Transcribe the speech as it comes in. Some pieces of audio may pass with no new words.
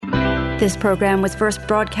This program was first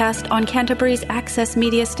broadcast on Canterbury's access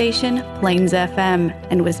media station, Plains FM,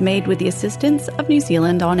 and was made with the assistance of New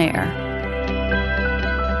Zealand On Air.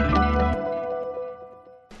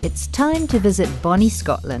 It's time to visit Bonnie,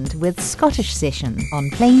 Scotland with Scottish Session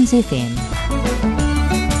on Plains FM.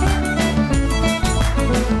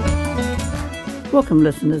 Welcome,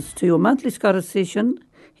 listeners, to your monthly Scottish Session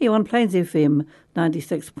here on Plains FM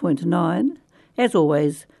 96.9. As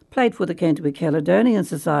always, played for the Canterbury Caledonian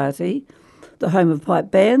Society, the home of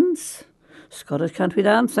pipe bands, Scottish country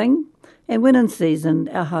dancing, and when in season,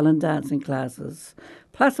 our Highland dancing classes.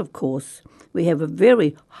 Plus, of course, we have a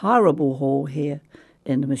very horrible hall here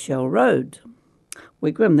in Michelle Road.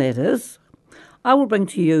 Where grim that is. I will bring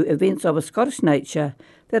to you events of a Scottish nature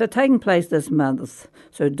that are taking place this month,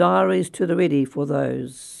 so diaries to the ready for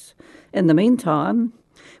those. In the meantime,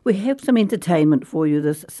 we have some entertainment for you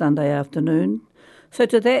this Sunday afternoon. So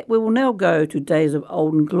to that, we will now go to Days of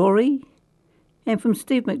Olden Glory, and from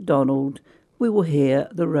Steve MacDonald, we will hear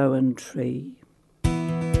The Rowan Tree.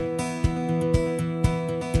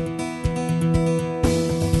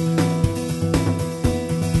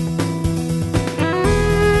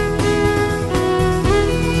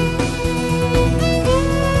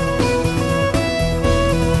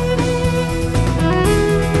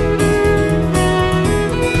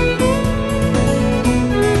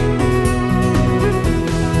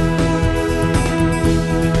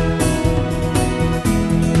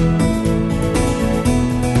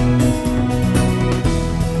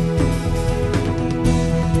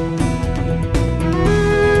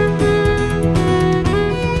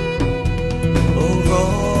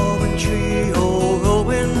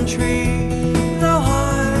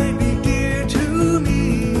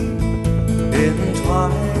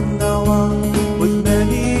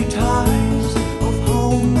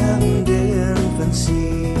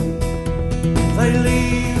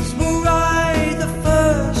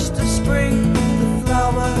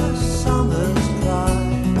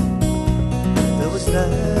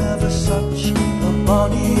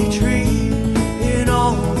 Rowan tree.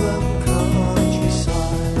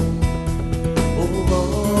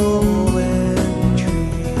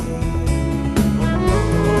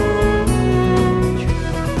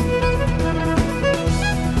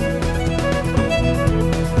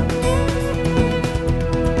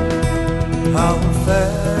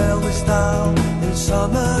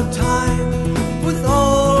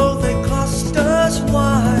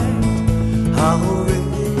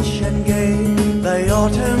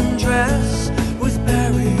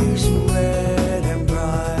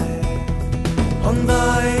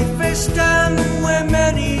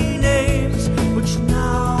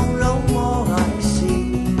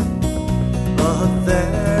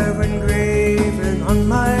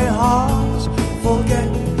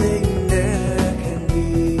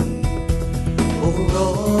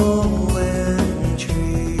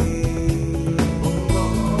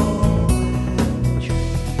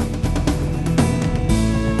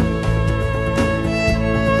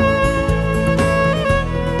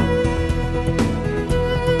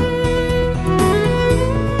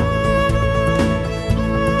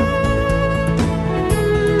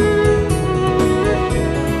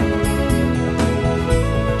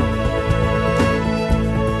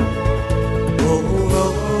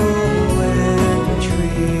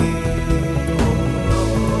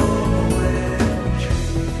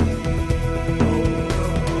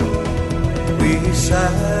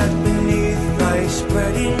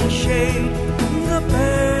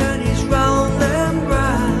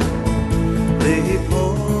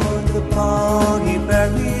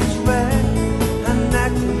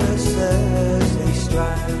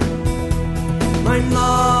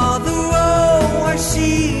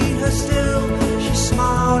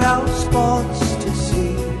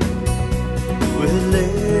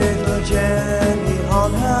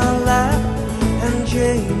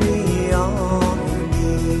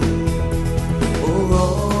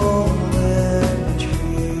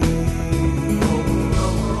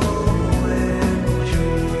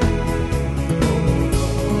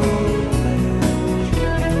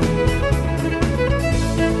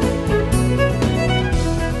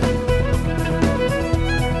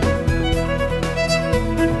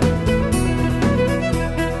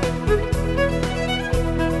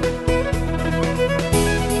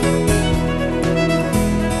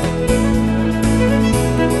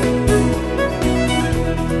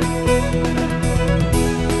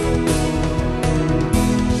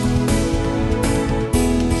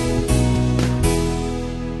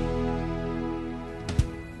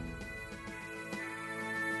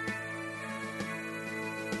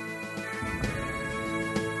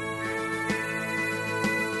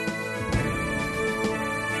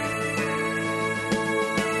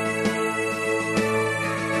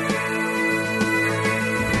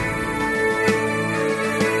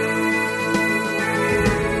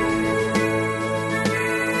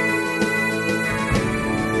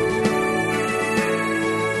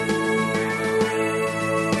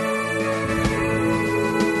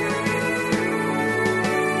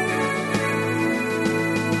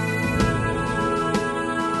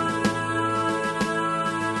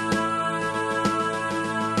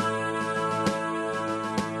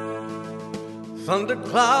 thunder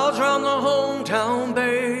clouds round the hometown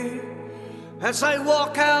bay, as I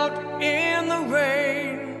walk out in the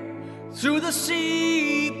rain, through the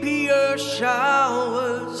sepia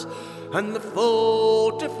showers and the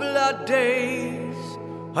flood days,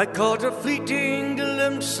 I caught a fleeting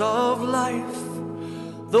glimpse of life.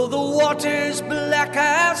 Though the water's black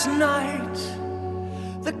as night,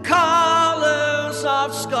 the colours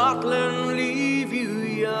of Scotland leave you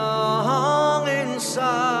young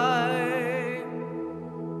inside.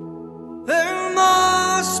 There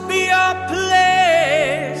must be a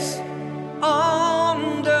place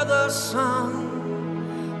under the sun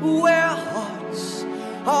where hearts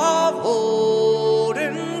of old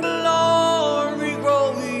in glory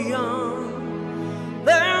grow young.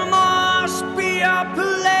 There must be a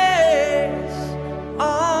place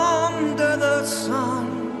under the sun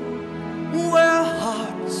where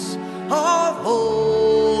hearts of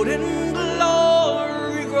old in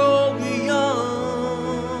glory grow young.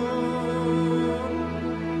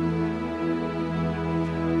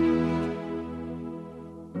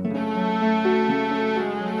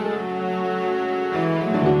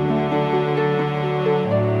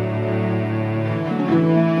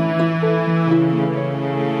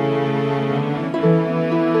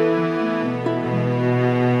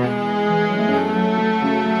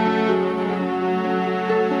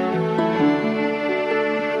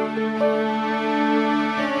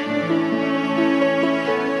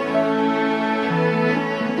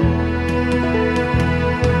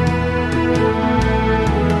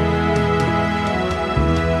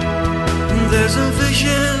 There's a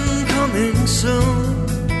vision coming soon,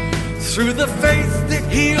 through the faith that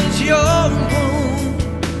heals your wound.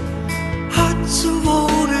 Hearts of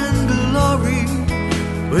old and glory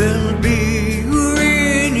will be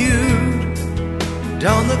renewed.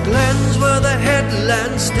 Down the glens where the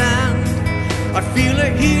headlands stand, I feel a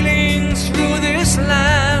healing through this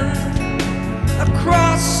land. A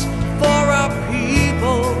cross for a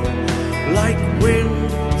people, like wind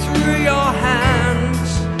through your hands.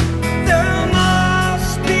 There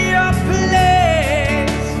must be a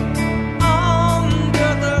place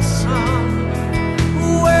under the sun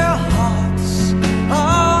where hearts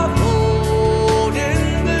of old in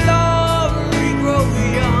glory grow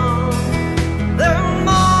young. There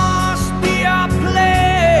must be a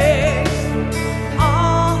place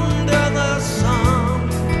under the sun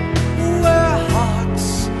where hearts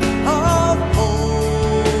of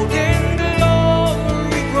old in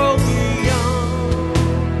glory grow young.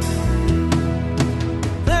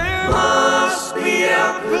 There must be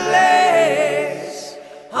a place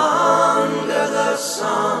under the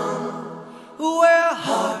sun where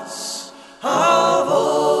hearts of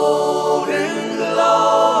old in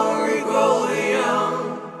glory grow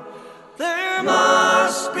young. There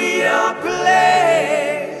must be a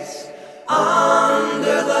place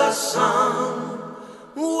under the sun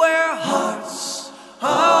where hearts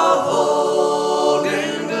of old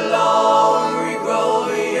in glory grow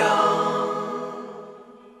young.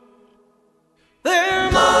 There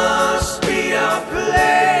must be a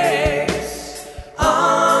place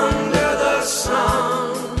under the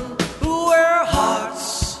sun where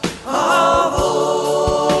hearts of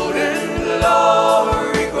old in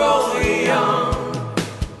glory grow young.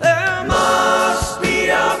 There must be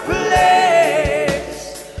a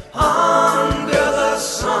place under the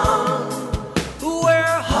sun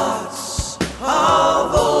where hearts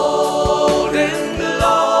of old in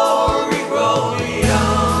glory grow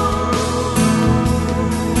young.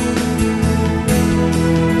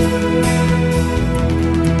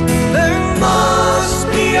 There must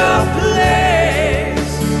be a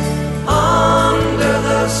place under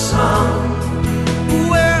the sun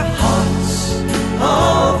where hearts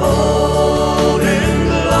of old in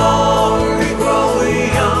glory grow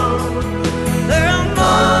young. There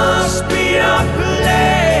must be a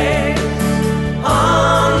place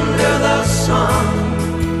under the sun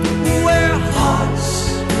where hearts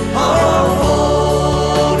of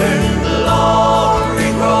old in glory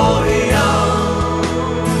grow young.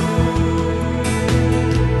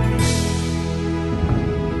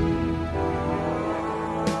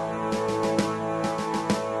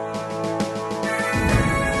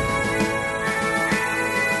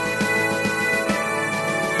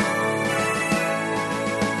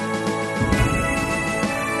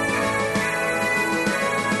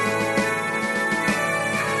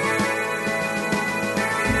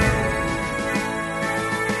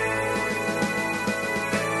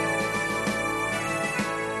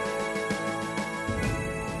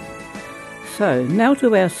 So, now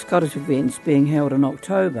to our Scottish events being held in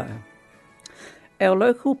October. Our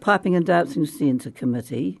local Piping and Dancing Centre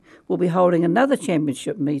committee will be holding another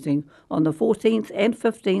championship meeting on the 14th and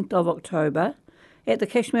 15th of October at the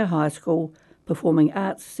Cashmere High School Performing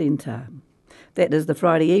Arts Centre. That is the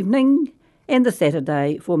Friday evening and the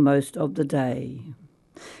Saturday for most of the day.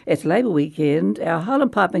 At Labour Weekend, our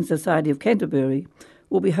Highland Piping Society of Canterbury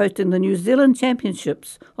will be hosting the New Zealand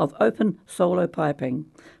Championships of Open Solo Piping,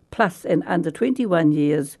 plus an under 21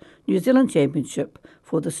 years New Zealand Championship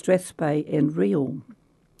for the Strathspey and Reel.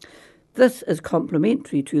 This is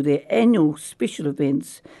complementary to their annual special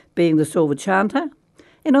events being the Silver Chanter,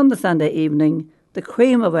 and on the Sunday evening, the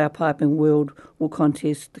cream of our piping world will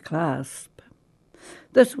contest the clasp.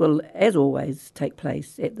 This will, as always, take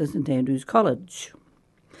place at the St Andrews College.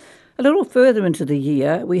 A little further into the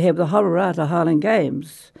year, we have the Hororata Highland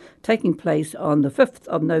Games taking place on the 5th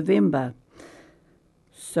of November.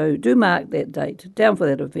 So do mark that date down for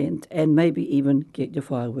that event and maybe even get your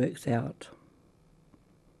fireworks out.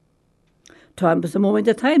 Time for some more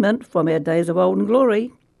entertainment from our Days of Olden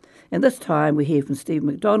Glory. And this time we hear from Steve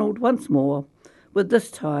MacDonald once more with this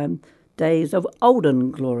time Days of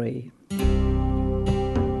Olden Glory.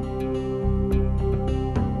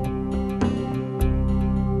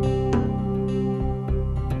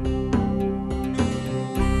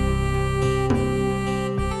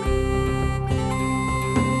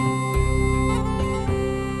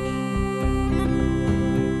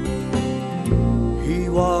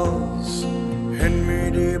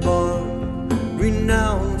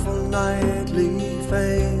 Renowned for knightly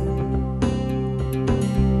fame,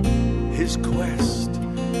 his quest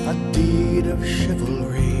a deed of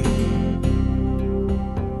chivalry.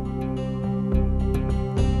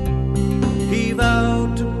 He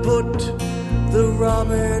vowed to put the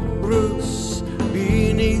Robert Bruce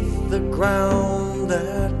beneath the ground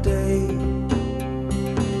that day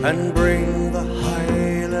and bring the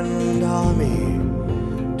Highland army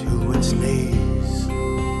to its knees.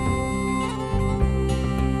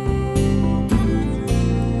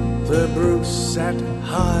 The Bruce sat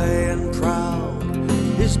high and proud,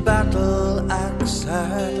 his battle axe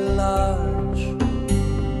at large.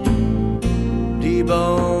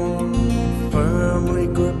 D-Bone firmly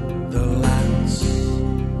gripped the lance.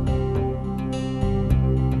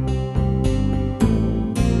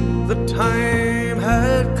 The time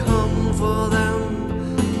had come for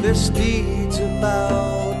them, their steeds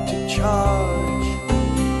about to charge,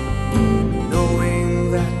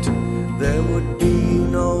 knowing that there would be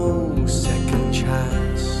no second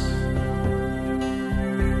chance.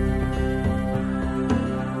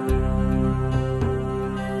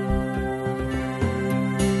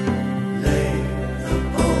 Lay the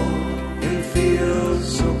bow in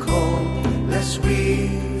fields so cold, lest we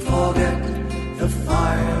forget the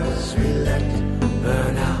fires we let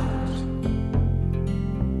burn out.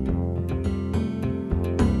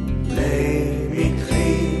 Lay me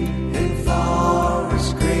clean in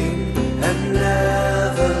forest green and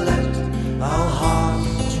never let our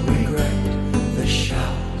hearts regret the shout.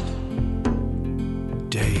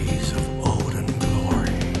 Days of olden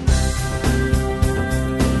glory.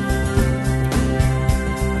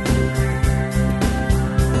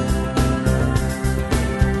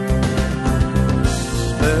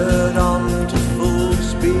 Spurred on to full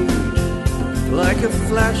speed, like a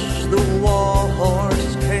flash the war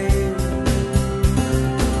horse came.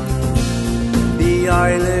 The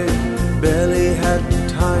eyelid barely had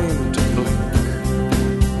time to blink.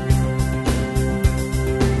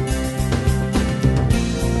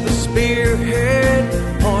 The spearhead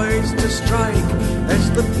poised to strike as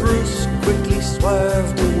the Bruce quickly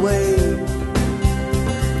swerved away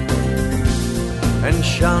and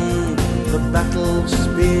shunned the battle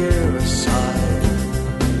spear aside.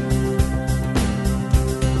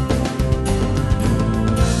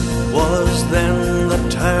 Was then the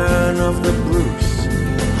turn of the Bruce,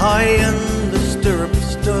 high in the stirrup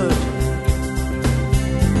stood.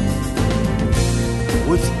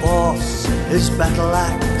 With force his battle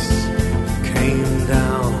axe came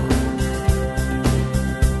down.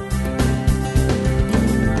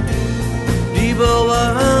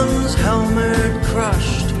 D-Bone's helmet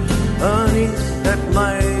crushed beneath that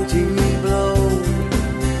mighty blow.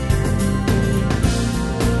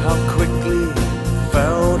 How quickly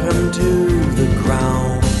felled him to the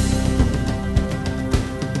ground.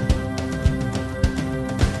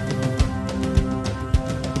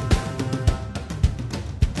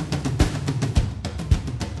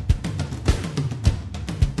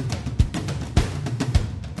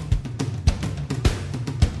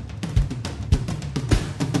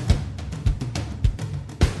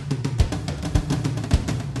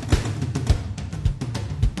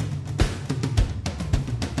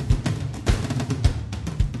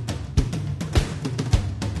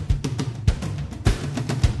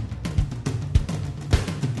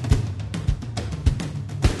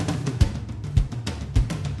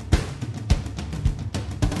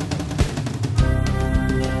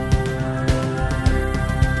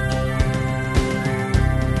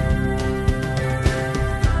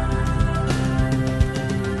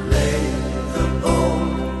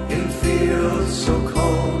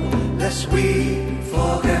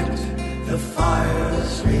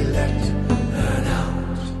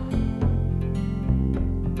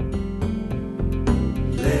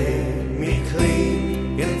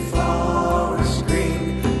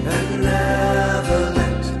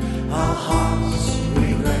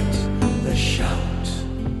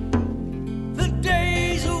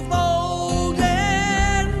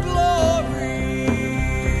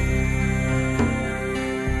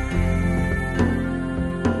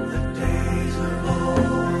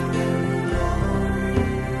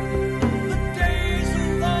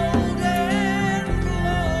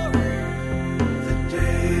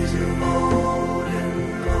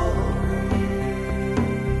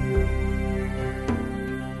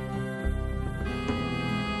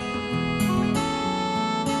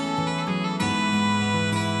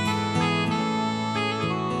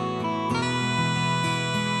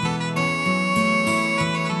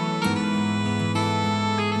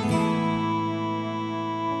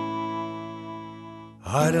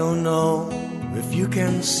 I don't know if you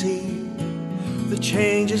can see the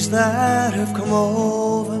changes that have come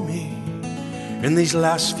over me. In these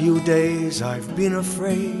last few days I've been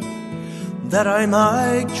afraid that I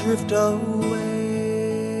might drift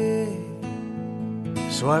away.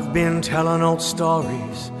 So I've been telling old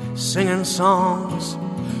stories, singing songs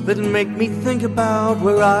that make me think about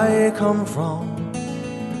where I come from.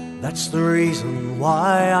 That's the reason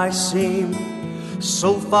why I seem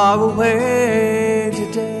so far away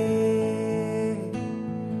today.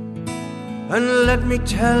 And let me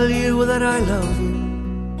tell you that I love you,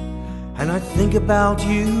 and I think about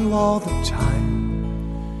you all the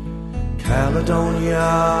time.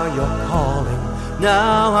 Caledonia, you're calling,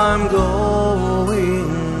 now I'm going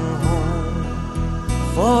home.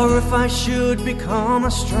 For if I should become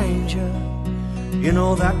a stranger, you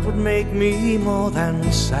know that would make me more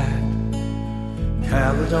than sad.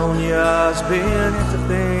 Caledonia's been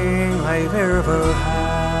everything I've ever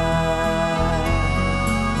had.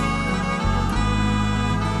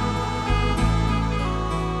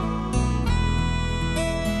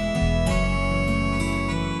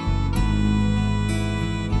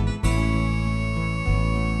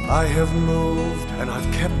 I have moved and I've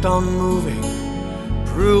kept on moving,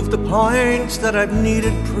 proved the points that I've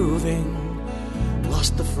needed proving,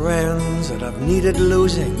 lost the friends that I've needed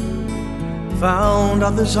losing, found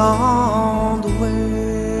others on the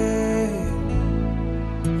way.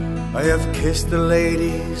 I have kissed the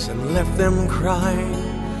ladies and left them crying,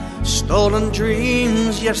 stolen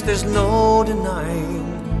dreams, yes, there's no denying,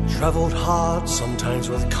 traveled hard, sometimes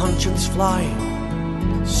with conscience flying,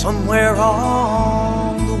 somewhere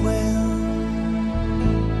on the way.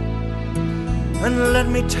 And let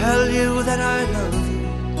me tell you that I love you,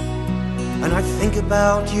 and I think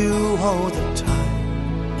about you all the time.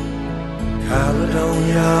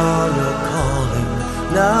 Caledonia, you're calling,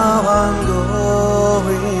 now I'm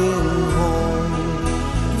going home.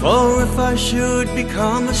 For if I should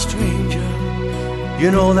become a stranger,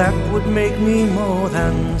 you know that would make me more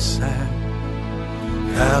than sad.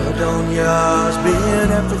 Caledonia's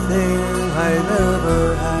been everything I've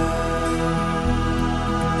ever had.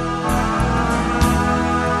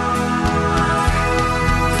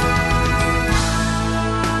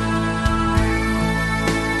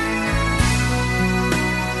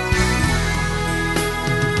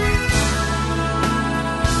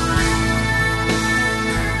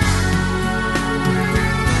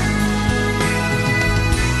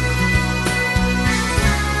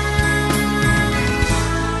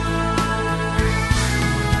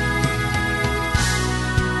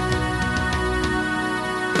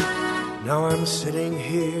 Now I'm sitting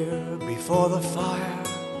here before the fire,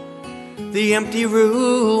 the empty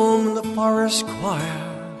room, the forest choir,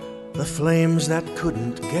 the flames that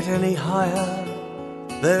couldn't get any higher,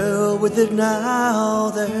 they're withered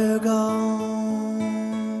now, they're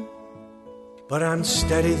gone. But I'm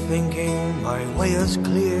steady thinking my way is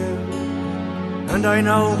clear, and I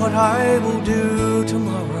know what I will do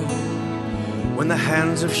tomorrow. When the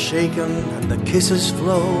hands have shaken and the kisses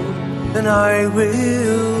flowed, then I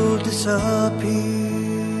will disappear.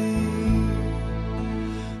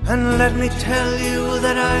 And let me tell you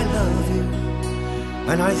that I love you,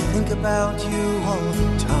 and I think about you all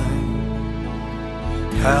the time.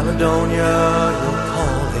 Caledonia, you're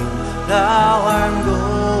calling, now I'm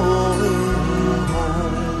going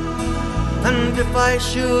home. And if I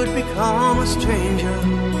should become a stranger,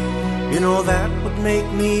 you know that would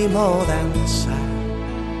make me more than sad.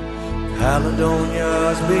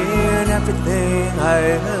 Caledonia's been everything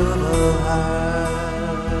I've ever had.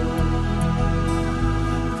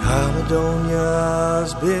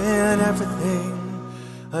 Caledonia's been everything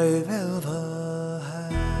I've ever had.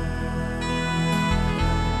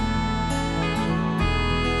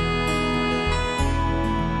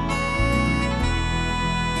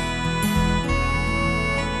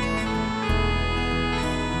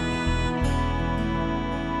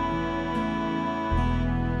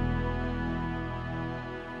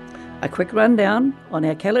 A quick rundown on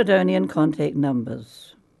our Caledonian contact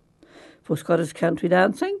numbers. For Scottish Country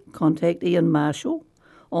Dancing, contact Ian Marshall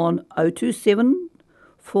on 027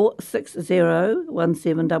 460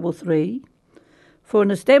 1733. For an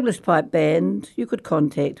established pipe band, you could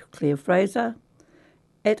contact Claire Fraser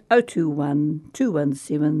at 021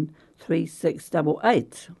 217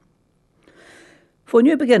 3688. For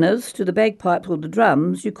new beginners to the bagpipes or the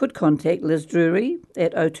drums, you could contact Liz Drury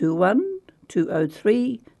at 021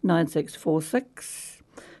 203 9646.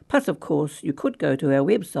 Plus, of course, you could go to our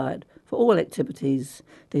website for all activities.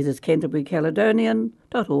 This is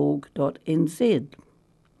canterburycaledonian.org.nz.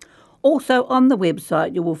 Also on the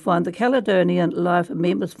website you will find the Caledonian Live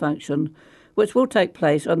Members function, which will take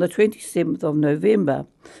place on the 27th of November.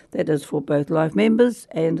 That is for both life members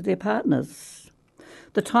and their partners.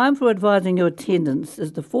 The time for advising your attendance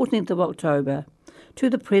is the 14th of October to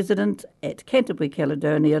the President at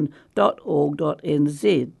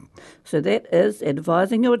canterburycaledonian.org.nz. So that is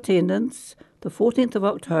advising your attendance. The 14th of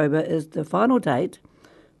October is the final date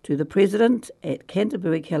to the President at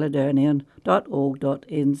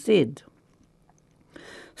canterburycaledonian.org.nz.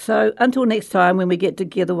 So until next time when we get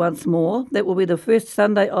together once more, that will be the first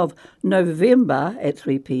Sunday of November at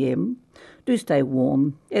 3 p.m. Do stay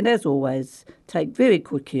warm, and as always, take very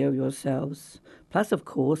good care of yourselves. Plus, of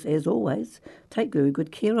course, as always, take very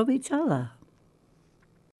good care of each other.